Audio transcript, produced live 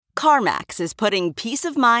CarMax is putting peace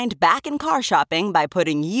of mind back in car shopping by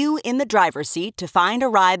putting you in the driver's seat to find a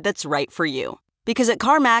ride that's right for you. Because at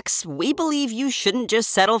CarMax, we believe you shouldn't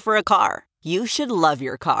just settle for a car. You should love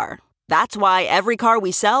your car. That's why every car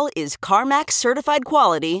we sell is CarMax certified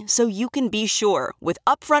quality, so you can be sure with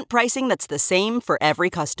upfront pricing that's the same for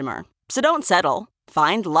every customer. So don't settle.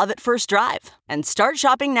 Find love at first drive and start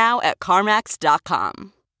shopping now at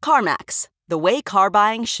CarMax.com. CarMax, the way car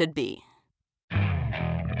buying should be.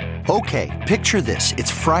 Okay, picture this.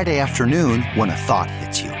 It's Friday afternoon when a thought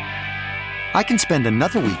hits you. I can spend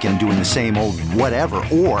another weekend doing the same old whatever,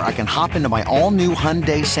 or I can hop into my all-new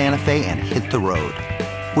Hyundai Santa Fe and hit the road.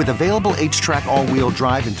 With available H-Track all-wheel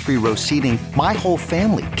drive and 3-row seating, my whole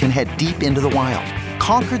family can head deep into the wild.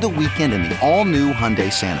 Conquer the weekend in the all-new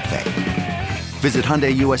Hyundai Santa Fe. Visit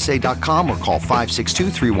HyundaiUSA.com or call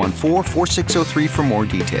 562-314-4603 for more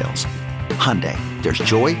details. Hyundai, there's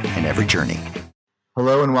joy in every journey.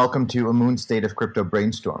 Hello and welcome to Amoon State of Crypto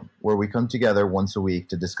Brainstorm, where we come together once a week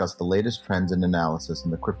to discuss the latest trends and analysis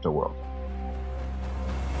in the crypto world.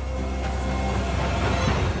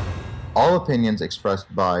 All opinions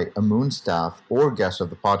expressed by Amoon staff or guests of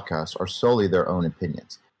the podcast are solely their own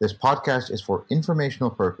opinions. This podcast is for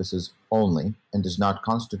informational purposes only and does not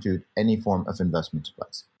constitute any form of investment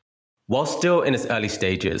advice. While still in its early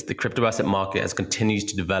stages, the crypto asset market has continued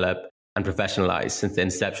to develop and professionalize since the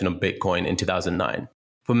inception of Bitcoin in 2009.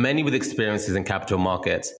 For many with experiences in capital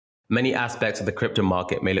markets, many aspects of the crypto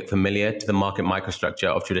market may look familiar to the market microstructure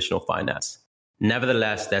of traditional finance.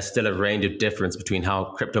 Nevertheless, there's still a range of difference between how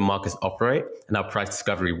crypto markets operate and how price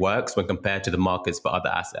discovery works when compared to the markets for other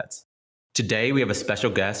assets. Today, we have a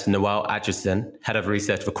special guest, Noel Acheson, Head of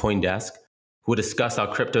Research for CoinDesk, who will discuss how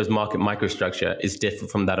crypto's market microstructure is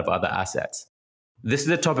different from that of other assets. This is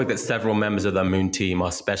a topic that several members of the Amoon team are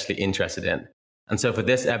especially interested in. And so for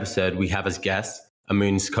this episode, we have as guests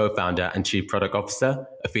Amoon's co-founder and Chief Product Officer,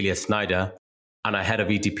 Ophelia Snyder, and our Head of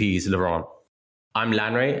ETPs, Laurent. I'm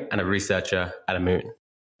Lanray and a researcher at Amoon.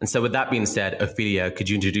 And so with that being said, Ophelia, could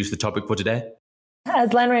you introduce the topic for today?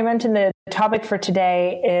 As Lanray mentioned, the topic for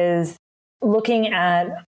today is looking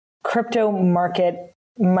at crypto market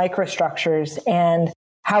microstructures and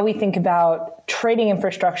how we think about trading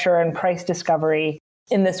infrastructure and price discovery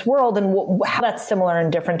in this world and how that's similar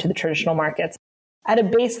and different to the traditional markets. At a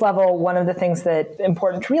base level, one of the things that's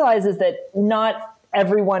important to realize is that not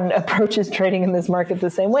everyone approaches trading in this market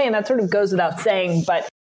the same way, and that sort of goes without saying, but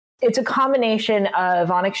it's a combination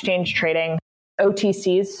of on-exchange trading,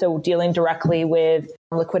 OTCs, so dealing directly with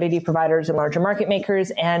liquidity providers and larger market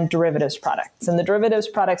makers, and derivatives products. And the derivatives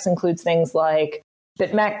products includes things like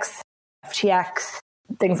BitMEX, FTX,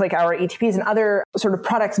 things like our ETPs and other sort of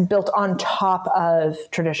products built on top of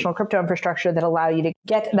traditional crypto infrastructure that allow you to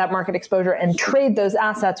get that market exposure and trade those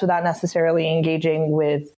assets without necessarily engaging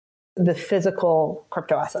with the physical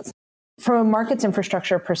crypto assets. From a markets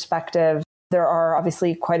infrastructure perspective, there are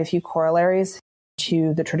obviously quite a few corollaries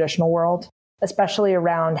to the traditional world, especially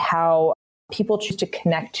around how people choose to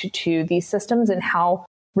connect to these systems and how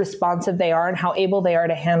responsive they are and how able they are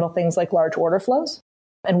to handle things like large order flows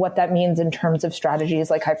and what that means in terms of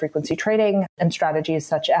strategies like high frequency trading and strategies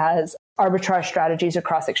such as arbitrage strategies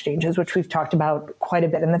across exchanges, which we've talked about quite a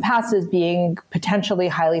bit in the past as being potentially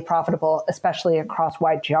highly profitable, especially across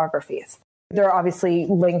wide geographies. There are obviously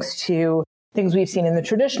links to things we've seen in the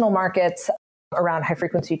traditional markets around high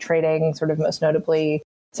frequency trading, sort of most notably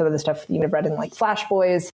some of the stuff you have read in like Flash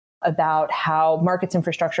Boys about how markets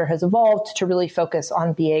infrastructure has evolved to really focus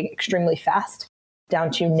on being extremely fast, down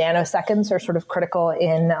to nanoseconds are sort of critical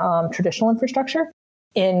in traditional infrastructure.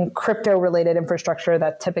 In crypto-related infrastructure,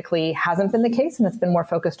 that typically hasn't been the case, and it's been more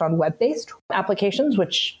focused on web-based applications,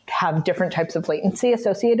 which have different types of latency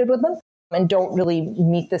associated with them and don't really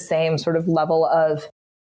meet the same sort of level of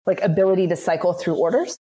like ability to cycle through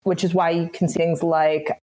orders, which is why you can see things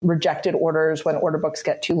like rejected orders when order books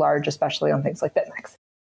get too large, especially on things like BitMEX.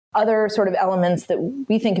 Other sort of elements that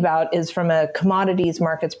we think about is from a commodities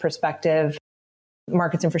markets perspective,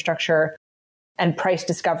 markets infrastructure and price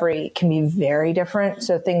discovery can be very different.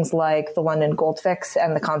 So things like the London Gold Fix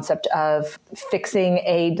and the concept of fixing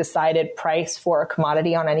a decided price for a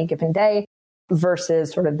commodity on any given day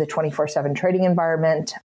versus sort of the 24/7 trading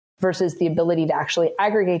environment versus the ability to actually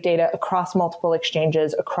aggregate data across multiple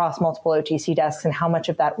exchanges, across multiple OTC desks, and how much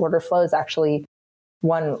of that order flow is actually,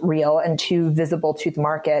 one, real, and two, visible to the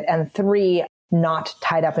market, and three, not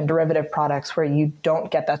tied up in derivative products where you don't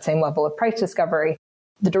get that same level of price discovery.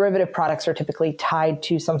 The derivative products are typically tied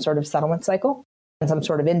to some sort of settlement cycle and some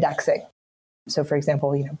sort of indexing. So for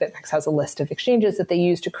example, BitMEX has a list of exchanges that they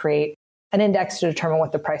use to create an index to determine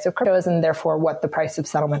what the price of crypto is and therefore what the price of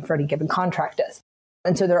settlement for any given contract is.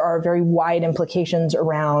 And so there are very wide implications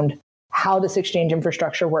around how this exchange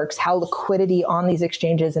infrastructure works, how liquidity on these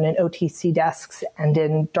exchanges and in OTC desks and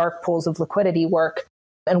in dark pools of liquidity work,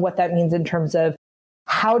 and what that means in terms of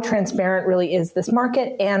how transparent really is this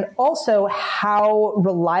market, and also how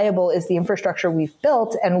reliable is the infrastructure we've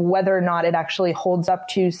built, and whether or not it actually holds up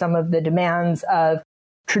to some of the demands of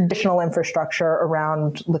traditional infrastructure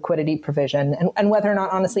around liquidity provision, and whether or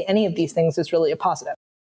not, honestly, any of these things is really a positive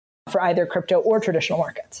for either crypto or traditional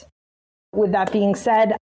markets. With that being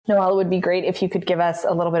said, Noelle, it would be great if you could give us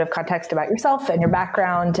a little bit of context about yourself and your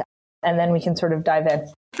background, and then we can sort of dive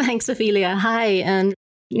in. Thanks, Ophelia. Hi, and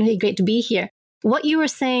really great to be here. What you were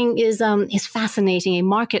saying is fascinating.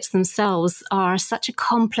 Markets themselves are such a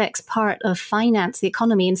complex part of finance, the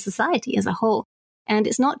economy, and society as a whole. And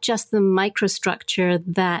it's not just the microstructure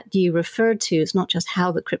that you referred to. It's not just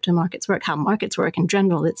how the crypto markets work, how markets work in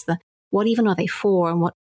general. It's the what even are they for, and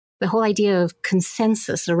what the whole idea of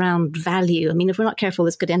consensus around value. I mean, if we're not careful,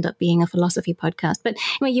 this could end up being a philosophy podcast. But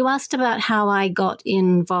anyway, you asked about how I got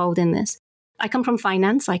involved in this. I come from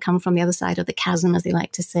finance. I come from the other side of the chasm, as they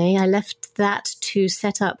like to say. I left that to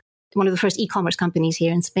set up one of the first e-commerce companies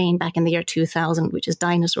here in Spain back in the year 2000, which is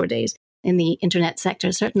dinosaur days in the internet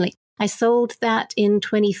sector, certainly. I sold that in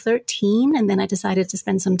 2013, and then I decided to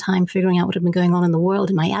spend some time figuring out what had been going on in the world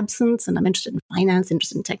in my absence. And I'm interested in finance,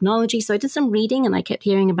 interested in technology. So I did some reading, and I kept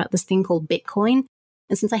hearing about this thing called Bitcoin.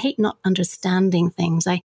 And since I hate not understanding things,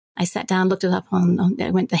 I sat down, looked it up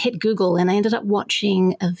I hit Google, and I ended up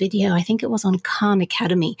watching a video. I think it was on Khan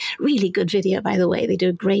Academy. Really good video, by the way. They do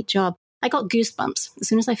a great job. I got goosebumps as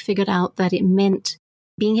soon as I figured out that it meant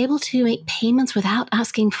being able to make payments without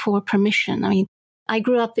asking for permission. I mean, I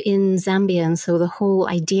grew up in Zambia, and so the whole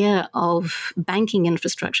idea of banking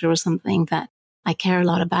infrastructure was something that I care a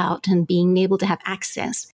lot about, and being able to have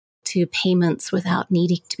access to payments without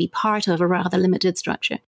needing to be part of a rather limited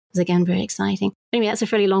structure was, again, very exciting. Anyway, that's a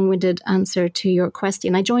fairly long-winded answer to your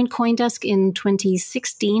question. I joined CoinDesk in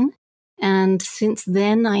 2016, and since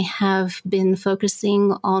then I have been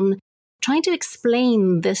focusing on trying to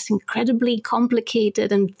explain this incredibly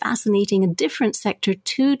complicated and fascinating and different sector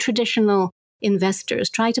to traditional investors,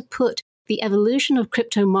 try to put the evolution of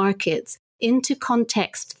crypto markets into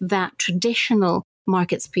context that traditional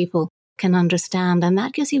markets people can understand. And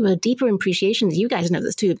that gives you a deeper appreciation. You guys know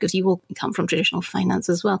this too, because you all come from traditional finance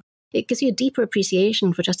as well. It gives you a deeper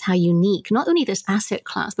appreciation for just how unique, not only this asset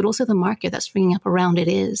class, but also the market that's springing up around it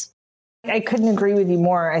is. I couldn't agree with you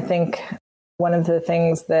more. I think one of the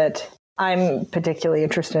things that I'm particularly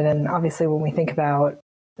interested in, obviously, when we think about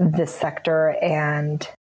this sector and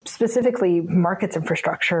specifically markets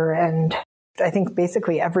infrastructure, and I think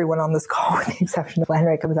basically everyone on this call, with the exception of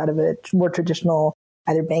Landry, comes out of a more traditional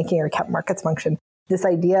either banking or capital markets function. This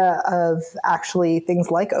idea of actually things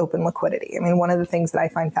like open liquidity. I mean, one of the things that I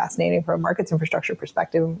find fascinating from a markets infrastructure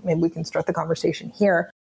perspective, maybe we can start the conversation here.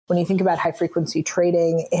 When you think about high frequency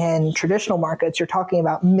trading in traditional markets, you're talking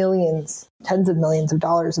about millions, tens of millions of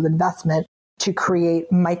dollars of investment to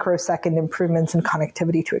create microsecond improvements in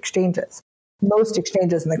connectivity to exchanges. Most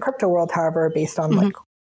exchanges in the crypto world, however, are based on like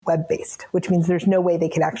web-based, which means there's no way they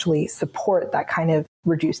could actually support that kind of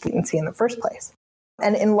reduced latency in the first place.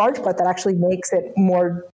 And in large part, that actually makes it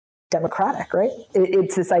more democratic, right?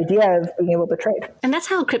 It's this idea of being able to trade. And that's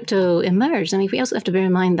how crypto emerged. I mean, we also have to bear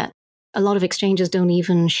in mind that a lot of exchanges don't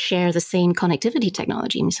even share the same connectivity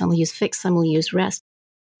technology. I mean, some will use FIX, some will use REST.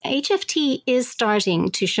 HFT is starting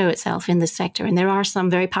to show itself in this sector, and there are some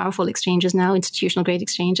very powerful exchanges now, institutional grade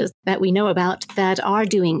exchanges that we know about that are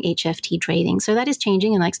doing HFT trading. So that is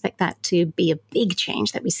changing, and I expect that to be a big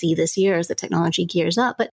change that we see this year as the technology gears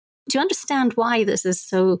up. But to understand why this is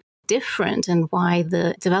so different and why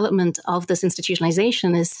the development of this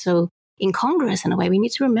institutionalization is so incongruous in a way, we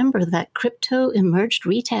need to remember that crypto emerged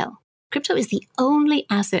retail. Crypto is the only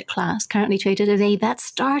asset class currently traded today that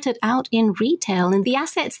started out in retail. And the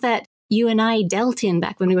assets that you and I dealt in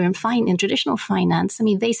back when we were in traditional finance, I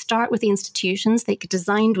mean, they start with the institutions. They get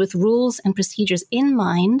designed with rules and procedures in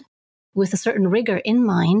mind, with a certain rigor in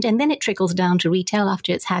mind, and then it trickles down to retail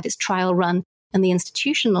after it's had its trial run and the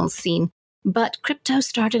institutional scene. But crypto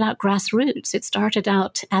started out grassroots. It started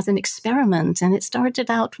out as an experiment, and it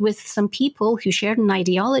started out with some people who shared an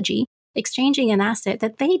ideology, exchanging an asset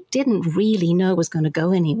that they didn't really know was going to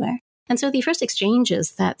go anywhere. And so the first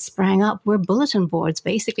exchanges that sprang up were bulletin boards,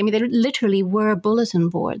 basically. I mean, they literally were bulletin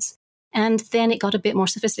boards. And then it got a bit more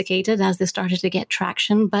sophisticated as they started to get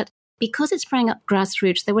traction. But because it sprang up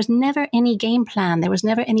grassroots, there was never any game plan. There was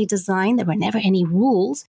never any design. There were never any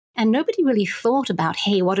rules. And nobody really thought about,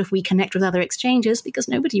 hey, what if we connect with other exchanges? Because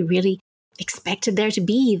nobody really expected there to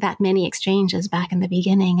be that many exchanges back in the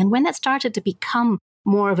beginning. And when that started to become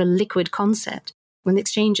more of a liquid concept. When the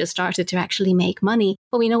exchanges started to actually make money,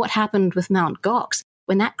 well, we know what happened with Mt. Gox.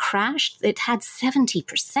 When that crashed, it had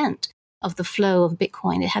 70% of the flow of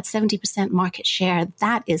Bitcoin. It had 70% market share.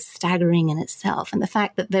 That is staggering in itself. And the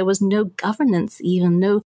fact that there was no governance, even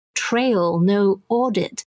no trail, no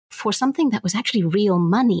audit for something that was actually real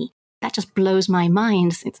money, that just blows my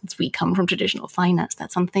mind. Since we come from traditional finance,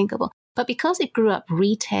 that's unthinkable. But because it grew up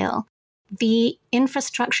retail, the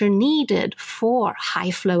infrastructure needed for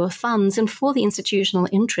high flow of funds and for the institutional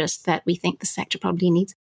interest that we think the sector probably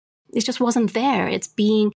needs, it just wasn't there. It's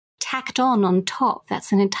being tacked on top.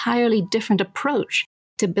 That's an entirely different approach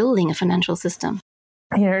to building a financial system.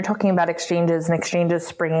 You're talking about exchanges and exchanges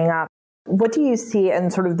springing up. What do you see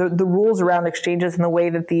and sort of the rules around exchanges and the way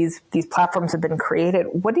that these platforms have been created?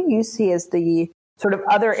 What do you see as the sort of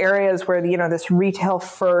other areas where, this retail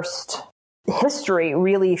first history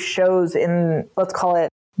really shows in, let's call it,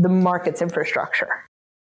 the market's infrastructure?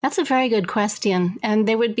 That's a very good question. And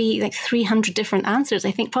there would be like 300 different answers,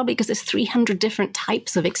 I think, probably because there's 300 different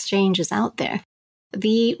types of exchanges out there.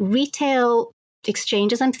 The retail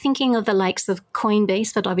exchanges, I'm thinking of the likes of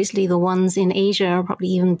Coinbase, but obviously the ones in Asia are probably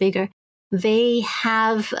even bigger. They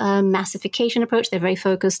have a massification approach. They're very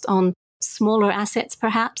focused on smaller assets,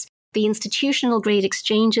 perhaps. The institutional grade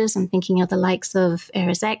exchanges, I'm thinking of the likes of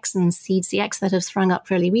ErisX and SeedCX that have sprung up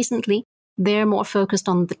fairly recently. They're more focused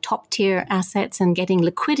on the top tier assets and getting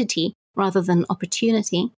liquidity rather than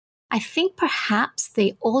opportunity. I think perhaps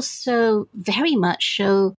they also very much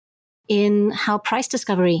show in how price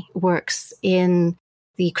discovery works in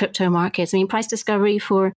the crypto markets. I mean, price discovery,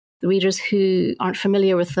 for the readers who aren't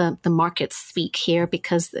familiar with the market speak here,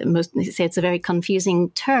 because most say it's a very confusing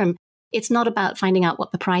term. It's not about finding out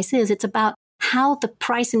what the price is. It's about how the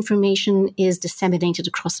price information is disseminated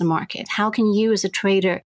across the market. How can you as a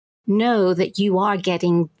trader know that you are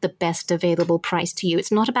getting the best available price to you?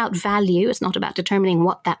 It's not about value. It's not about determining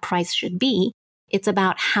what that price should be. It's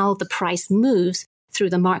about how the price moves through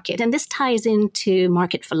the market. And this ties into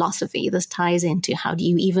market philosophy. This ties into how do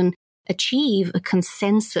you even achieve a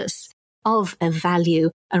consensus of a value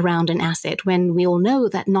around an asset when we all know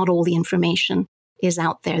that not all the information is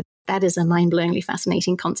out there. That is a mind-blowingly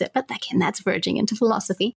fascinating concept, but again, that's verging into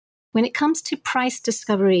philosophy. When it comes to price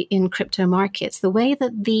discovery in crypto markets, the way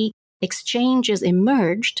that the exchanges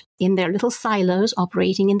emerged in their little silos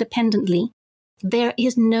operating independently, there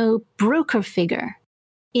is no broker figure.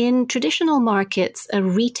 In traditional markets, a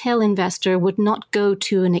retail investor would not go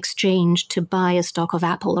to an exchange to buy a stock of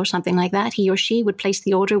Apple or something like that. He or she would place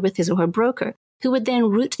the order with his or her broker, who would then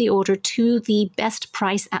route the order to the best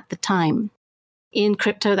price at the time. In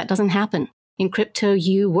crypto, that doesn't happen. In crypto,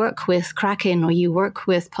 you work with Kraken or you work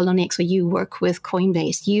with Poloniex or you work with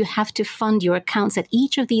Coinbase. You have to fund your accounts at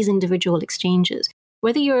each of these individual exchanges,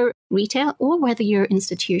 whether you're retail or whether you're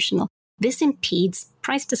institutional. This impedes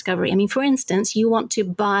price discovery. I mean, for instance, you want to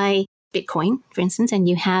buy Bitcoin, for instance, and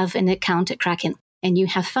you have an account at Kraken and you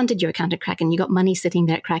have funded your account at Kraken. You got money sitting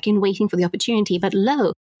there at Kraken waiting for the opportunity, but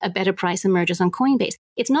lo, a better price emerges on Coinbase.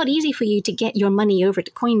 It's not easy for you to get your money over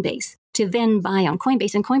to Coinbase to then buy on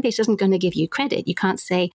Coinbase. And Coinbase isn't going to give you credit. You can't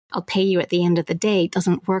say, I'll pay you at the end of the day. It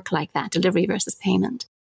doesn't work like that, delivery versus payment.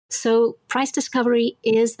 So price discovery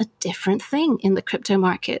is a different thing in the crypto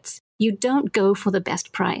markets. You don't go for the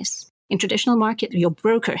best price. In traditional market, your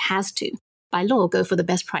broker has to, by law, go for the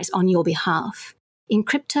best price on your behalf. In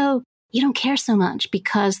crypto, you don't care so much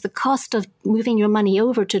because the cost of moving your money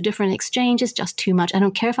over to a different exchange is just too much. I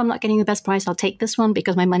don't care if I'm not getting the best price. I'll take this one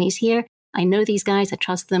because my money's here. I know these guys. I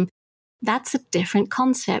trust them. That's a different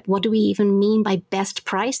concept. What do we even mean by best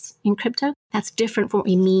price in crypto? That's different from what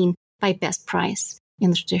we mean by best price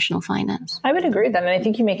in the traditional finance. I would agree with that. And I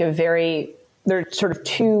think you make there are sort of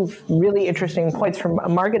two really interesting points from a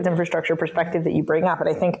markets infrastructure perspective that you bring up. And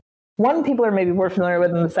I think one, people are maybe more familiar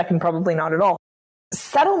with, and the second, probably not at all.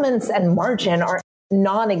 Settlements and margin are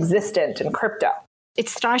non-existent in crypto.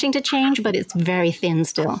 It's starting to change, but it's very thin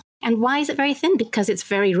still. And why is it very thin? Because it's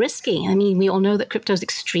very risky. I mean, we all know that crypto is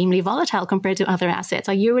extremely volatile compared to other assets.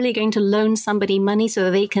 Are you really going to loan somebody money so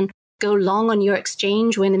that they can go long on your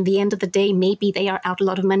exchange when in the end of the day, maybe they are out a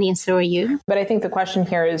lot of money and so are you? But I think the question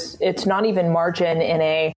here is, it's not even margin in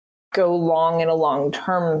a go long in a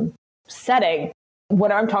long-term setting.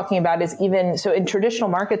 What I'm talking about is even, so in traditional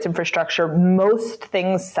markets infrastructure, most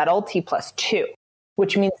things settle T+2,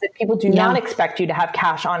 which means that people do not expect you to have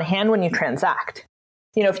cash on hand when you transact.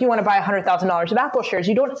 You know, if you want to buy $100,000 of Apple shares,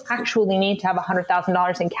 you don't actually need to have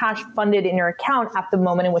 $100,000 in cash funded in your account at the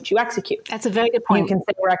moment in which you execute. That's a very good point. You can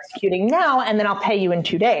say, we're executing now, and then I'll pay you in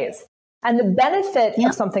 2 days. And the benefit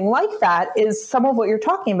of something like that is some of what you're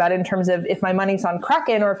talking about in terms of if my money's on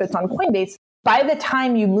Kraken or if it's on Coinbase, by the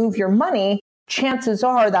time you move your money, chances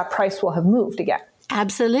are that price will have moved again.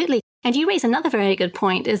 Absolutely. And you raise another very good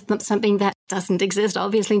point, is something that doesn't exist,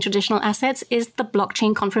 obviously, in traditional assets, is the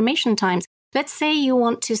blockchain confirmation times. Let's say you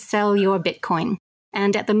want to sell your Bitcoin,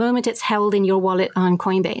 and at the moment it's held in your wallet on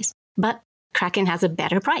Coinbase, but Kraken has a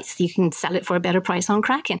better price. You can sell it for a better price on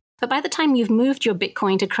Kraken. But by the time you've moved your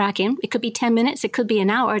Bitcoin to Kraken, it could be 10 minutes, it could be an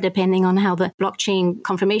hour, depending on how the blockchain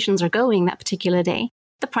confirmations are going that particular day.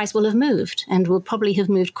 The price will have moved, and will probably have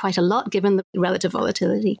moved quite a lot given the relative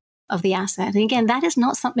volatility of the asset. And again, that is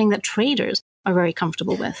not something that traders are very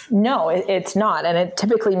comfortable with. No, it's not. And it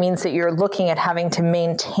typically means that you're looking at having to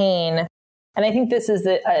maintain. And I think this is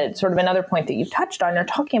sort of another point that you've touched on. You're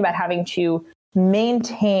talking about having to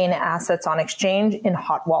maintain assets on exchange in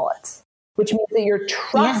hot wallets, which means that your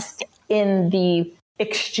trust in the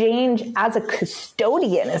exchange as a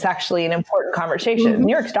custodian is actually an important conversation. Mm-hmm.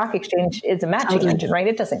 New York Stock Exchange is a matching engine, right?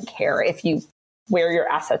 It doesn't care where your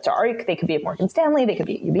assets are. They could be at Morgan Stanley, they could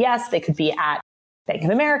be at UBS, they could be at Bank of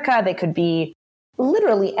America, they could be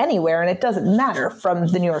literally anywhere, and it doesn't matter from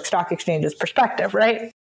the New York Stock Exchange's perspective,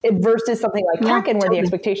 right? Versus something like Kraken, where the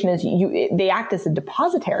expectation is they act as a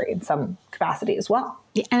depository in some capacity as well.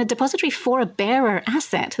 Yeah, and a depository for a bearer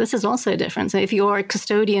asset. This is also different. So if you're a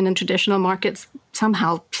custodian in traditional markets,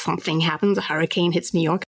 somehow something happens, a hurricane hits New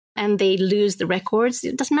York, and they lose the records,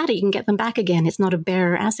 it doesn't matter. You can get them back again. It's not a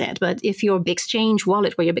bearer asset. But if your exchange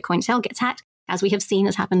wallet where your Bitcoin sell gets hacked, as we have seen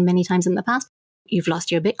has happened many times in the past, you've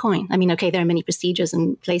lost your Bitcoin. I mean, okay, there are many procedures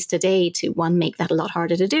in place today to, one, make that a lot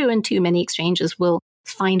harder to do, and two, many exchanges will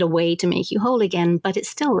find a way to make you whole again, but it's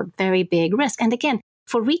still a very big risk. And again,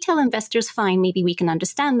 for retail investors, fine, maybe we can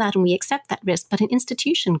understand that and we accept that risk, but an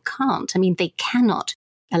institution can't. I mean, they cannot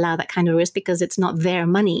allow that kind of risk because it's not their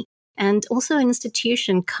money. And also an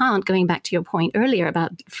institution can't, going back to your point earlier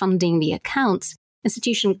about funding the accounts,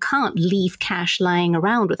 institution can't leave cash lying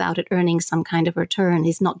around without it earning some kind of return.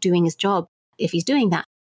 He's not doing his job if he's doing that.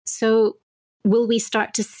 So will we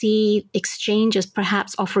start to see exchanges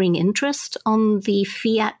perhaps offering interest on the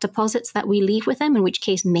fiat deposits that we leave with them, in which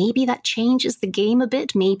case maybe that changes the game a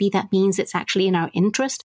bit. Maybe that means it's actually in our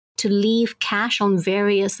interest to leave cash on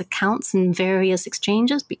various accounts in various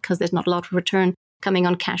exchanges because there's not a lot of return coming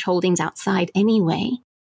on cash holdings outside anyway.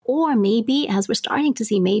 Or maybe, as we're starting to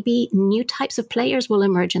see, maybe new types of players will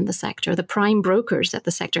emerge in the sector, the prime brokers that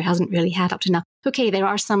the sector hasn't really had up to now. Okay, there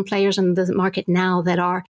are some players in the market now that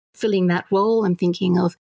are filling that role. I'm thinking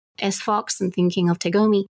of SFOX and thinking of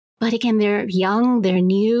Tegomi. But again, they're young, they're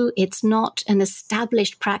new. It's not an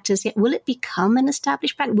established practice yet. Will it become an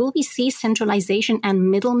established practice? Will we see centralization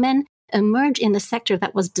and middlemen emerge in a sector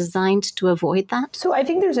that was designed to avoid that? So I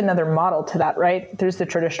think there's another model to that, right? There's the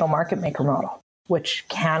traditional market maker model, which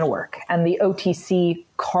can work, and the OTC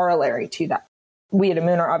corollary to that. We at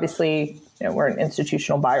Amoon are obviously, we're an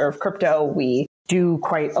institutional buyer of crypto. We do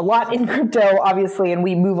quite a lot in crypto, obviously, and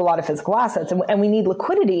we move a lot of physical assets. And we need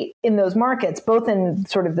liquidity in those markets, both in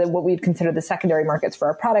sort of what we'd consider the secondary markets for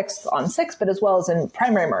our products on SIX, but as well as in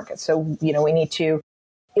primary markets. So, we need to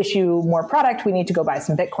issue more product. We need to go buy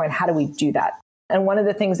some Bitcoin. How do we do that? And one of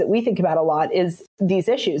the things that we think about a lot is these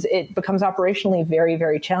issues. It becomes operationally very,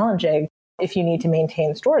 very challenging if you need to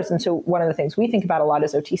maintain stores. And so one of the things we think about a lot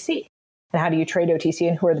is OTC. And how do you trade OTC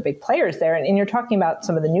and who are the big players there? And you're talking about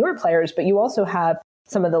some of the newer players, but you also have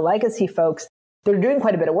some of the legacy folks that are doing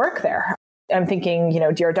quite a bit of work there. I'm thinking,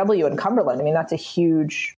 DRW and Cumberland. I mean, that's a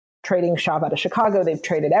huge trading shop out of Chicago. They've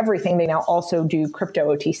traded everything. They now also do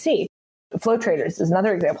crypto OTC. Flow Traders is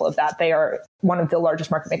another example of that. They are one of the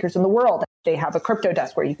largest market makers in the world. They have a crypto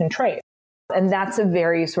desk where you can trade. And that's a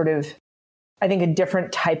very sort of, I think, a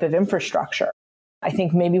different type of infrastructure. I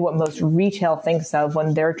think maybe what most retail thinks of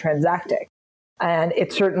when they're transacting. And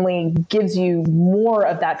it certainly gives you more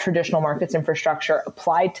of that traditional markets infrastructure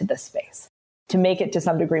applied to this space to make it to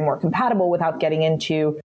some degree more compatible without getting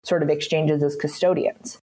into sort of exchanges as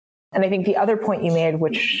custodians. And I think the other point you made,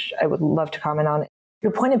 which I would love to comment on,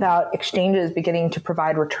 your point about exchanges beginning to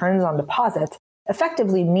provide returns on deposits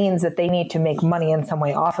effectively means that they need to make money in some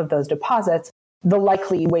way off of those deposits. The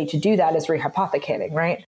likely way to do that is rehypothecating,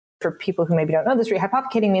 right? For people who maybe don't know this,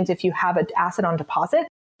 rehypothecating means if you have an asset on deposit,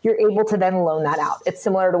 you're able to then loan that out. It's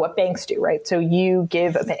similar to what banks do, right? So you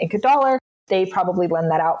give a bank $1, they probably lend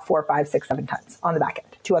that out 4, 5, 6, 7 times on the back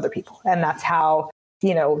end to other people. And that's how,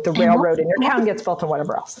 the railroad in your town gets built and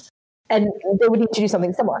whatever else. And they would need to do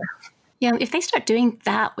something similar. Yeah, if they start doing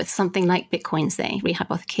that with something like Bitcoin, say,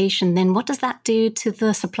 rehypothecation, then what does that do to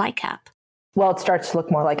the supply cap? Well, it starts to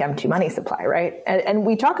look more like M2 money supply, right? And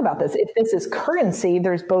we talk about this. If this is currency,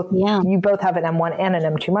 there's both, you both have an M1 and an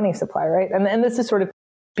M2 money supply, right? And this is sort of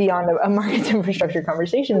beyond a markets infrastructure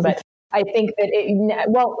conversation, but I think that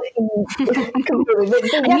completely, but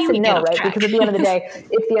yes and no, right? Because at the end of the day,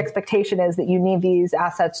 if the expectation is that you need these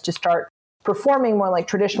assets to start performing more like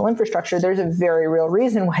traditional infrastructure, there's a very real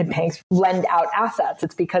reason why banks lend out assets.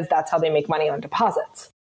 It's because that's how they make money on deposits.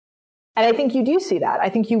 And I think you do see that. I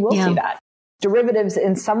think you will see that. Derivatives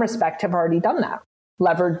in some respect have already done that.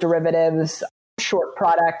 Levered derivatives, short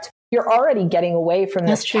product, you're already getting away from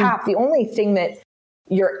this cap. The only thing that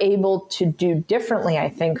you're able to do differently, I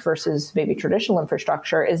think, versus maybe traditional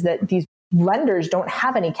infrastructure is that these lenders don't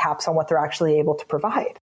have any caps on what they're actually able to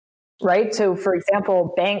provide, right? So, for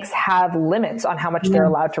example, banks have limits on how much they're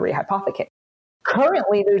allowed to rehypothecate.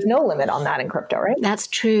 Currently, there's no limit on that in crypto, right? That's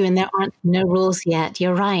true. And there aren't no rules yet.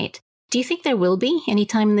 You're right. Do you think there will be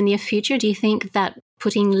anytime in the near future? Do you think that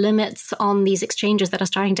putting limits on these exchanges that are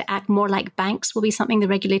starting to act more like banks will be something the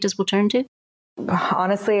regulators will turn to?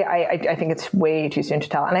 Honestly, I think it's way too soon to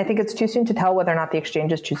tell. And I think it's too soon to tell whether or not the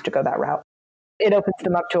exchanges choose to go that route. It opens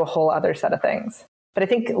them up to a whole other set of things. But I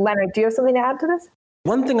think, Leonard, do you have something to add to this?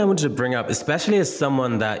 One thing I wanted to bring up, especially as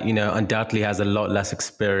someone that, undoubtedly has a lot less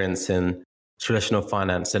experience in traditional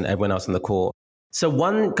finance than everyone else on the call. So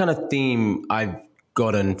one kind of theme I've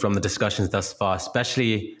gotten from the discussions thus far,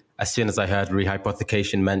 especially as soon as I heard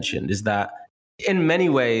rehypothecation mentioned, is that in many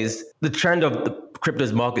ways, the trend of the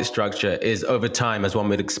crypto's market structure is over time, as one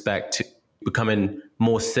would expect, becoming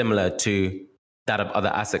more similar to that of other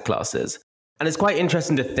asset classes. And it's quite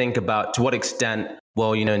interesting to think about to what extent,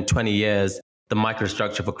 in 20 years, the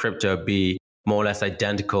microstructure for crypto be more or less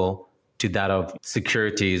identical to that of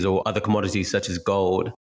securities or other commodities such as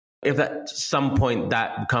gold. If at some point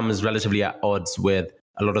that becomes relatively at odds with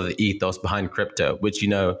a lot of the ethos behind crypto, which,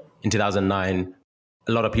 in 2009,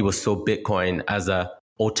 a lot of people saw Bitcoin as an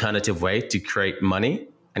alternative way to create money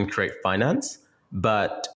and create finance.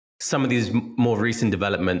 But some of these more recent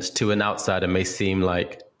developments to an outsider may seem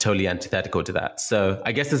like totally antithetical to that. So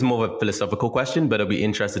I guess it's more of a philosophical question, but I'll be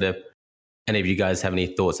interested if any of you guys have any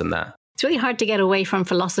thoughts on that. It's really hard to get away from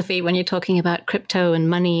philosophy when you're talking about crypto and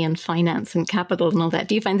money and finance and capital and all that.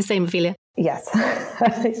 Do you find the same, Ophelia? Yes.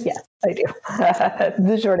 Yes, I do.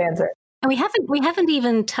 The short answer. And we haven't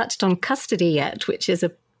even touched on custody yet, which is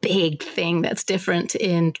a big thing that's different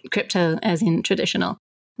in crypto as in traditional.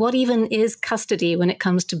 What even is custody when it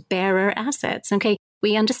comes to bearer assets? Okay,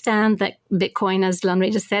 we understand that Bitcoin, as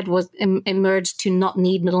Lanre just said, was emerged to not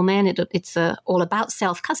need middlemen. It's all about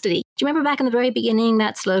self-custody. Do you remember back in the very beginning,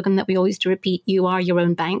 that slogan that we always used to repeat, you are your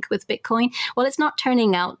own bank with Bitcoin? Well, it's not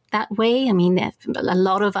turning out that way. I mean, a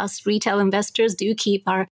lot of us retail investors do keep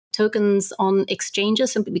our tokens on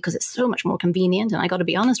exchanges simply because it's so much more convenient. And I got to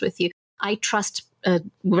be honest with you, I trust a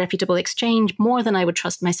reputable exchange more than I would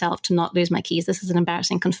trust myself to not lose my keys. This is an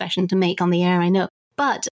embarrassing confession to make on the air, I know.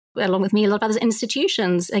 But along with me, a lot of other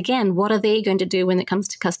institutions, again, what are they going to do when it comes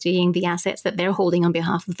to custodying the assets that they're holding on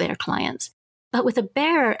behalf of their clients? But with a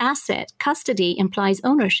bearer asset, custody implies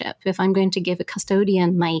ownership. If I'm going to give a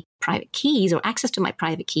custodian my private keys or access to my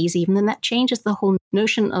private keys, even then that changes the whole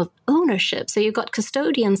notion of ownership. So you've got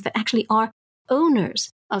custodians that actually are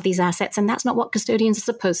owners of these assets, and that's not what custodians are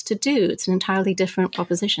supposed to do. It's an entirely different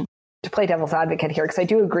proposition. To play devil's advocate here, because I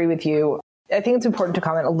do agree with you, I think it's important to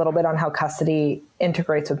comment a little bit on how custody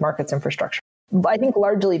integrates with markets infrastructure. I think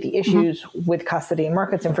largely the issues with custody and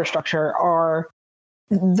markets infrastructure are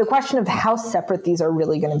the question of how separate these are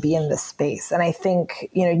really going to be in this space. And I think,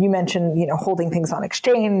 you mentioned, holding things on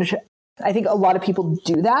exchange. I think a lot of people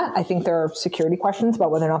do that. I think there are security questions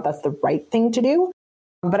about whether or not that's the right thing to do.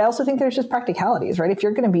 But I also think there's just practicalities, right? If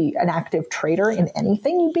you're going to be an active trader in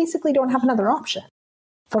anything, you basically don't have another option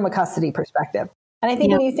from a custody perspective. And I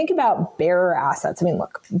think when you think about bearer assets, I mean,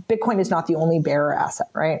 look, Bitcoin is not the only bearer asset,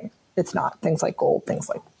 right? It's not. Things like gold, things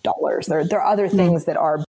like dollars. There are other things that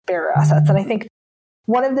are bearer assets. And I think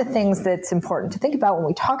one of the things that's important to think about when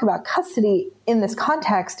we talk about custody in this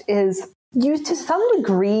context is you, to some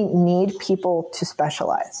degree, need people to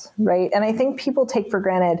specialize, right? And I think people take for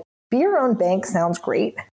granted, be your own bank sounds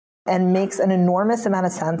great and makes an enormous amount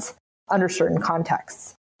of sense under certain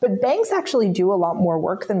contexts. But banks actually do a lot more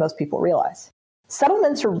work than most people realize.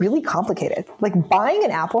 Settlements are really complicated. Like buying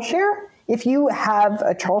an Apple share, if you have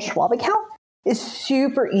a Charles Schwab account, is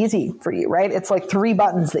super easy for you, right? It's like 3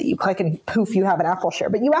 buttons that you click and poof, you have an Apple share,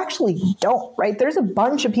 but you actually don't, right? There's a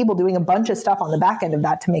bunch of people doing a bunch of stuff on the back end of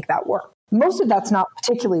that to make that work. Most of that's not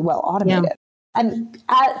particularly well automated. Yeah. And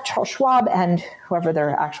at Charles Schwab and whoever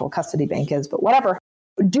their actual custody bank is, but whatever,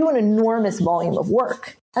 do an enormous volume of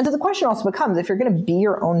work. And so the question also becomes, if you're going to be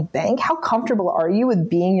your own bank, how comfortable are you with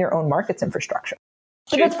being your own markets infrastructure?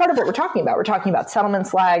 But that's part of what we're talking about. We're talking about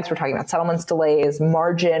settlements lags. We're talking about settlements delays,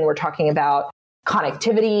 margin. We're talking about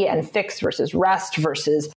connectivity and fixed versus rest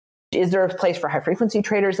versus Is there a place for high frequency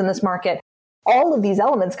traders in this market? All of these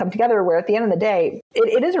elements come together where at the end of the day,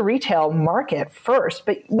 it is a retail market first,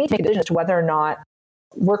 but we need to make a decision as to whether or not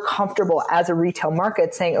we're comfortable as a retail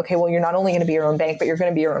market saying, okay, well, you're not only going to be your own bank, but you're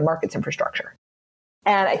going to be your own markets infrastructure.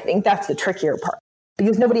 And I think that's the trickier part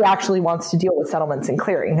because nobody actually wants to deal with settlements and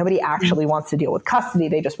clearing. Nobody actually wants to deal with custody.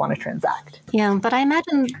 They just want to transact. Yeah, but I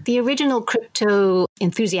imagine the original crypto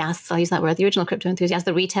enthusiasts, I'll use that word, the original crypto enthusiasts,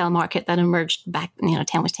 the retail market that emerged back,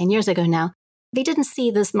 10 years ago now, they didn't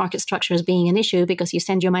see this market structure as being an issue because you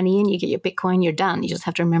send your money in, you get your Bitcoin, you're done. You just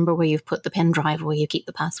have to remember where you've put the pen drive, where you keep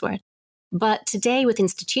the password. But today with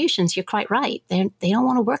institutions, you're quite right. They don't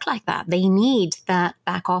want to work like that. They need that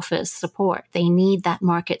back office support. They need that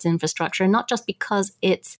markets infrastructure, not just because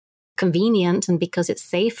it's convenient and because it's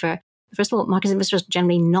safer. First of all, markets infrastructure is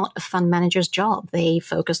generally not a fund manager's job. They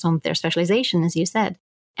focus on their specialization, as you said.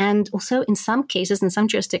 And also in some cases, in some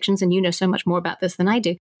jurisdictions, and you know so much more about this than I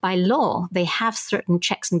do, by law, they have certain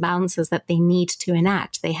checks and balances that they need to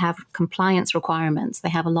enact. They have compliance requirements. They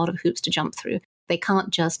have a lot of hoops to jump through. They can't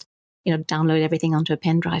just download everything onto a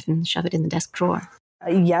pen drive and shove it in the desk drawer.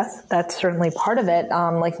 Yes, that's certainly part of it.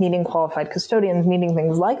 Like needing qualified custodians, needing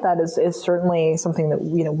things like that is certainly something that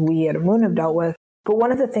we at Amoon have dealt with. But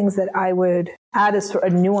one of the things that I would add as a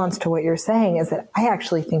nuance to what you're saying is that I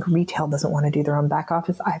actually think retail doesn't want to do their own back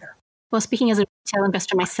office either. Well, speaking as a retail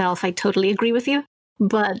investor myself, I totally agree with you.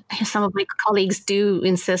 But some of my colleagues do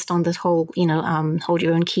insist on this whole, hold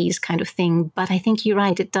your own keys kind of thing. But I think you're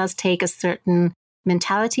right. It does take a certain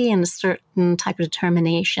mentality and a certain type of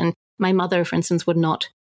determination. My mother, for instance, would not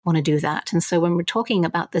want to do that. And so when we're talking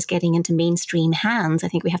about this getting into mainstream hands, I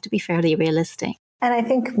think we have to be fairly realistic. And I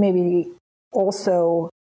think maybe also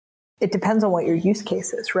it depends on what your use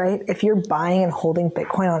case is, right? If you're buying and holding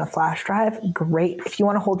Bitcoin on a flash drive, great. If you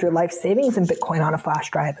want to hold your life savings in Bitcoin on a flash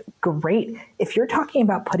drive, great. If you're talking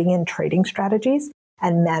about putting in trading strategies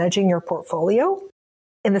and managing your portfolio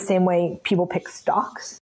in the same way people pick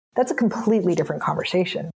stocks, that's a completely different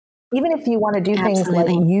conversation. Even if you want to do things like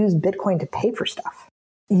use Bitcoin to pay for stuff,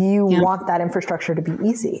 you want that infrastructure to be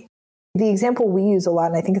easy. The example we use a lot,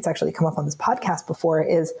 and I think it's actually come up on this podcast before,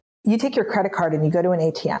 is you take your credit card and you go to an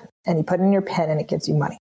ATM and you put in your PIN and it gives you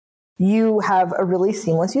money. You have a really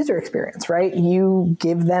seamless user experience, right? You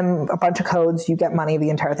give them a bunch of codes, you get money, the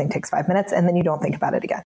entire thing takes 5 minutes, and then you don't think about it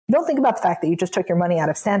again. You don't think about the fact that you just took your money out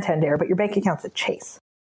of Santander, but your bank account's at Chase.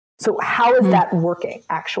 So how is that working,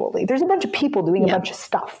 actually? There's a bunch of people doing a bunch of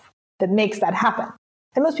stuff that makes that happen.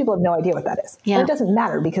 And most people have no idea what that is. And it doesn't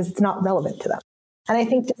matter because it's not relevant to them. And I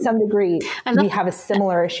think to some degree, we have a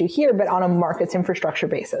similar issue here, but on a markets infrastructure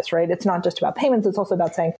basis, right? It's not just about payments. It's also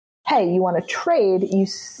about saying, hey, you want to trade, you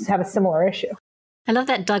have a similar issue. I love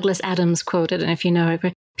that Douglas Adams quote. I don't know if you know it,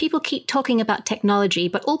 but people keep talking about technology,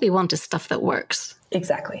 but all we want is stuff that works.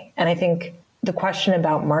 Exactly. And I think the question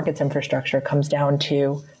about markets infrastructure comes down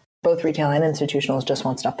to both retail and institutionals just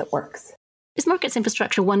want stuff that works. Is markets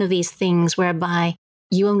infrastructure one of these things whereby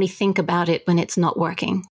you only think about it when it's not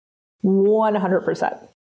working? 100%.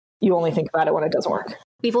 You only think about it when it doesn't work.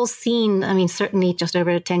 We've all seen, certainly just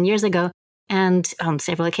over 10 years ago, and on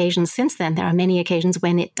several occasions since then, there are many occasions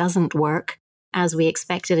when it doesn't work as we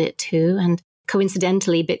expected it to. And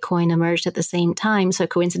coincidentally, Bitcoin emerged at the same time. So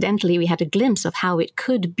coincidentally, we had a glimpse of how it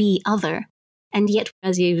could be other. And yet,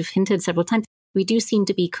 as you've hinted several times, we do seem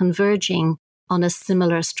to be converging on a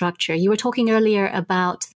similar structure. You were talking earlier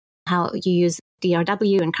about how you use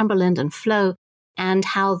DRW and Cumberland and Flow, and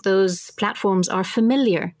how those platforms are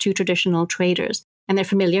familiar to traditional traders. And they're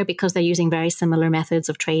familiar because they're using very similar methods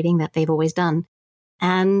of trading that they've always done.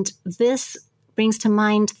 And this brings to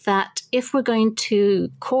mind that if we're going to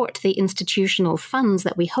court the institutional funds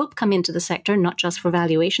that we hope come into the sector, not just for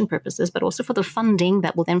valuation purposes, but also for the funding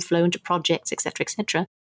that will then flow into projects, et cetera,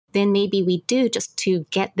 then maybe we do, just to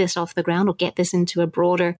get this off the ground or get this into a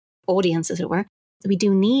broader audience, as it were, we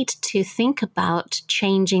do need to think about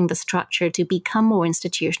changing the structure to become more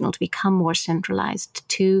institutional, to become more centralized,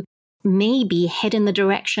 to maybe head in the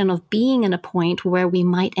direction of being in a point where we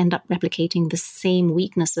might end up replicating the same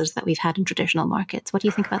weaknesses that we've had in traditional markets. What do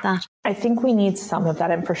you think about that? I think we need some of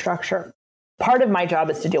that infrastructure. Part of my job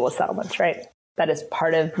is to deal with settlements, right? That is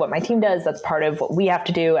part of what my team does. That's part of what we have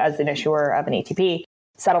to do as an issuer of an ETP.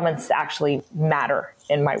 Settlements actually matter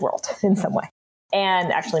in my world in some way,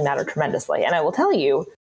 and actually matter tremendously. And I will tell you,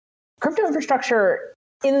 crypto infrastructure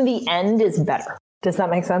in the end is better. Does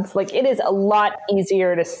that make sense? Like, it is a lot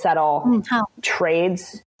easier to settle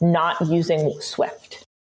trades not using Swift.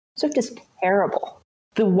 Swift is terrible.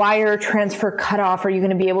 the wire transfer cutoff? Are you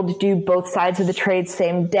going to be able to do both sides of the trade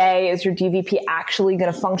same day? Is your DVP actually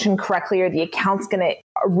going to function correctly? Are the accounts going to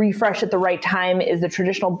refresh at the right time? Is the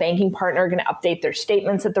traditional banking partner going to update their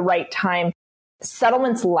statements at the right time?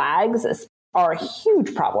 Settlements lags are a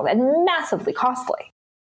huge problem and massively costly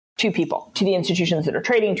to people, to the institutions that are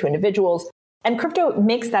trading, to individuals. And crypto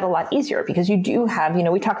makes that a lot easier because you do have,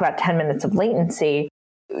 we talk about 10 minutes of latency.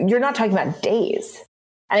 You're not talking about days.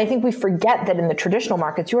 And I think we forget that in the traditional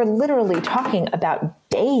markets, you're literally talking about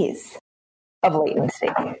days of latency.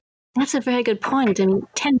 That's a very good point. I mean,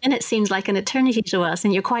 10 minutes seems like an eternity to us,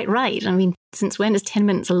 and you're quite right. I mean, since when is 10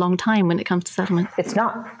 minutes a long time when it comes to settlement? It's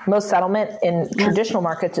not. Most settlement in traditional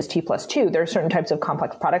markets is T+2. There are certain types of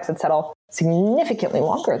complex products that settle significantly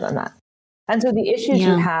longer than that. And so the issues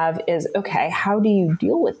you have is, okay, how do you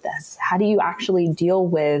deal with this? How do you actually deal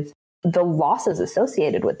with the losses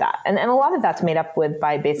associated with that? And a lot of that's made up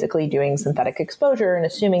by basically doing synthetic exposure and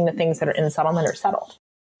assuming the things that are in settlement are settled,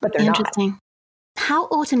 but they're Interesting. How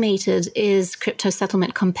automated is crypto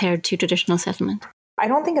settlement compared to traditional settlement? I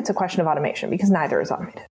don't think it's a question of automation because neither is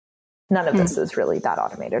automated. None of this is really that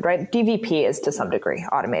automated, right? DVP is to some degree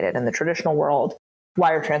automated. In the traditional world,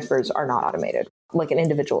 wire transfers are not automated. Like an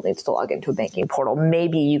individual needs to log into a banking portal.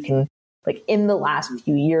 Maybe you can, in the last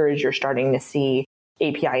few years, you're starting to see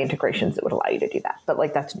API integrations that would allow you to do that.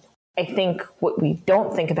 But that's new. I think what we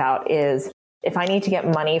don't think about is if I need to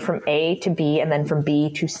get money from A to B and then from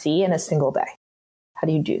B to C in a single day, how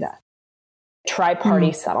do you do that?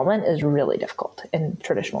 Tri-party settlement is really difficult in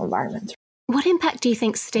traditional environments. What impact do you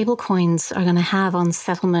think stablecoins are going to have on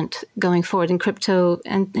settlement going forward in crypto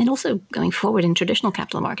and also going forward in traditional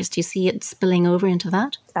capital markets? Do you see it spilling over into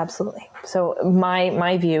that? Absolutely. So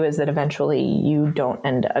my view is that eventually you don't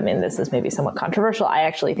end up, this is maybe somewhat controversial. I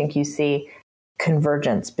actually think you see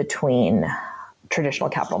convergence between traditional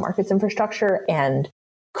capital markets infrastructure and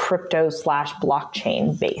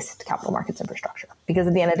crypto/blockchain based capital markets infrastructure. Because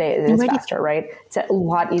at the end of the day, it is faster, right? It's a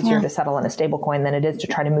lot easier to settle in a stablecoin than it is to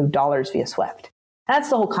try to move dollars via SWIFT. And that's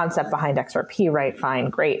the whole concept behind XRP, right?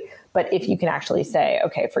 Fine, great. But if you can actually say,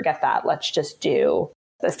 okay, forget that, let's just do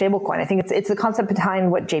the stablecoin. I think it's the concept behind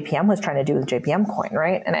what JPM was trying to do with JPM coin,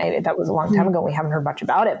 right? And that was a long time ago. We haven't heard much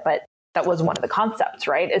about it, but that was one of the concepts,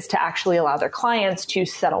 right? Is to actually allow their clients to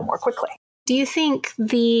settle more quickly. Do you think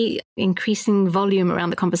the increasing volume around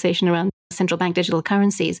the conversation around central bank digital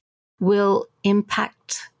currencies will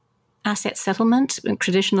impact asset settlement,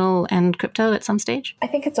 traditional and crypto at some stage? I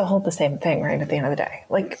think it's all the same thing, right, at the end of the day.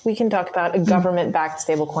 We can talk about a government-backed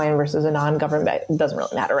stablecoin versus a non-government. It doesn't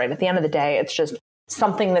really matter, right? At the end of the day, it's just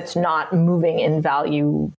something that's not moving in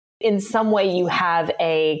value. In some way, you have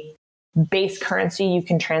a base currency you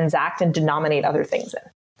can transact and denominate other things in.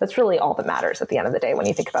 That's really all that matters at the end of the day when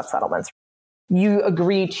you think about settlements. You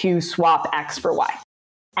agree to swap X for Y.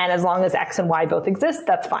 And as long as X and Y both exist,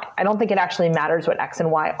 that's fine. I don't think it actually matters what X and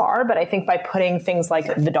Y are, but I think by putting things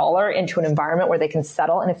like the dollar into an environment where they can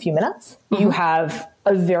settle in a few minutes, you have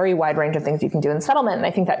a very wide range of things you can do in settlement. And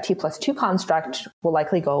I think that T+2 construct will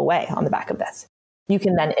likely go away on the back of this. You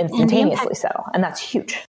can then instantaneously settle, and that's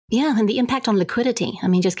huge. Yeah, and the impact on liquidity.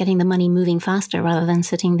 Just getting the money moving faster rather than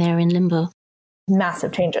sitting there in limbo.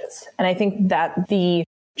 Massive changes. And I think that the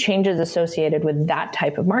changes associated with that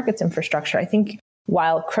type of markets infrastructure, I think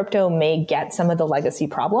while crypto may get some of the legacy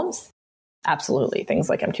problems, absolutely, things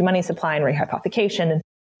like M2 money supply and rehypothecation and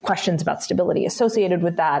questions about stability associated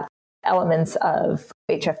with that, elements of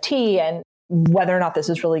HFT and whether or not this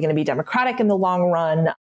is really going to be democratic in the long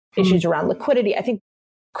run, issues around liquidity. I think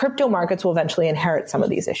crypto markets will eventually inherit some of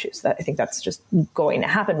these issues. I think that's just going to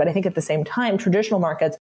happen. But I think at the same time, traditional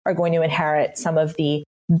markets are going to inherit some of the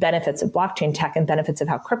benefits of blockchain tech and benefits of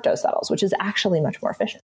how crypto settles, which is actually much more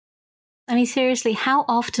efficient. Seriously, how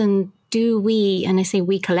often do we, and I say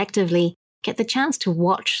we collectively, get the chance to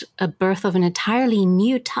watch a birth of an entirely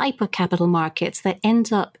new type of capital markets that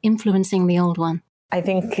ends up influencing the old one? I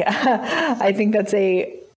think that's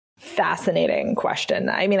a fascinating question.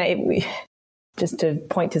 Just to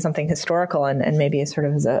point to something historical and maybe sort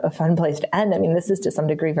of as a fun place to end, this is to some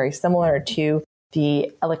degree very similar to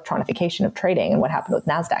the electronification of trading and what happened with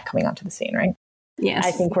NASDAQ coming onto the scene, right? Yes.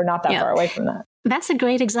 I think we're not that far away from that. That's a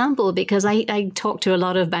great example because I talk to a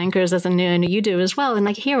lot of bankers, as I know you do as well, and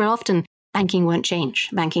I hear often, banking won't change.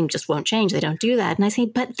 Banking just won't change. They don't do that. And I say,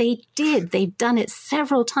 but they did. They've done it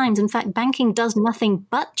several times. In fact, banking does nothing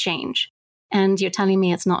but change. And you're telling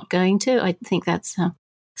me it's not going to? I think that's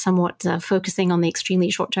somewhat focusing on the extremely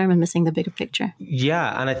short term and missing the bigger picture.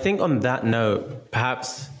 Yeah, and I think on that note,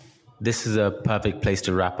 perhaps this is a perfect place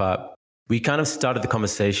to wrap up. We kind of started the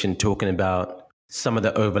conversation talking about some of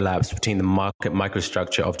the overlaps between the market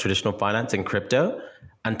microstructure of traditional finance and crypto.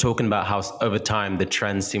 and talking about how over time the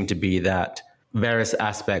trends seem to be that various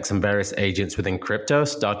aspects and various agents within crypto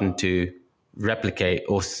starting to replicate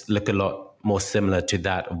or look a lot more similar to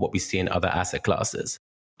that of what we see in other asset classes.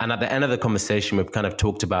 And at the end of the conversation, we've kind of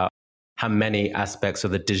talked about how many aspects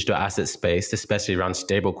of the digital asset space, especially around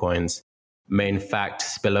stablecoins, may in fact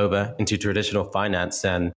spill over into traditional finance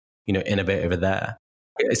and, innovate over there.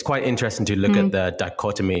 It's quite interesting to look at the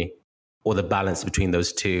dichotomy or the balance between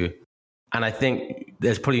those two. And I think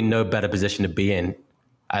there's probably no better position to be in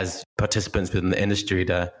as participants within the industry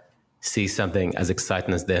to see something as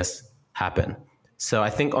exciting as this happen. So I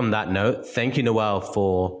think on that note, thank you, Noel,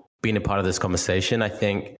 for being a part of this conversation. I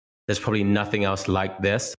think there's probably nothing else like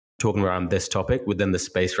this, talking around this topic within the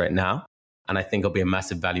space right now. And I think it'll be a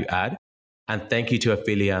massive value add. And thank you to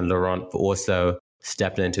Ophelia and Laurent for also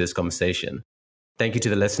stepping into this conversation. Thank you to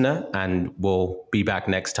the listener, and we'll be back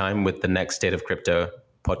next time with the next State of Crypto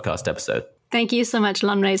podcast episode. Thank you so much,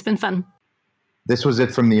 Lanre. It's been fun. This was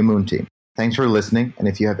it from the Amoon team. Thanks for listening. And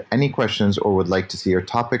if you have any questions or would like to see your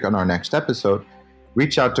topic on our next episode,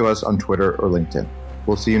 reach out to us on Twitter or LinkedIn.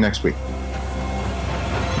 We'll see you next week.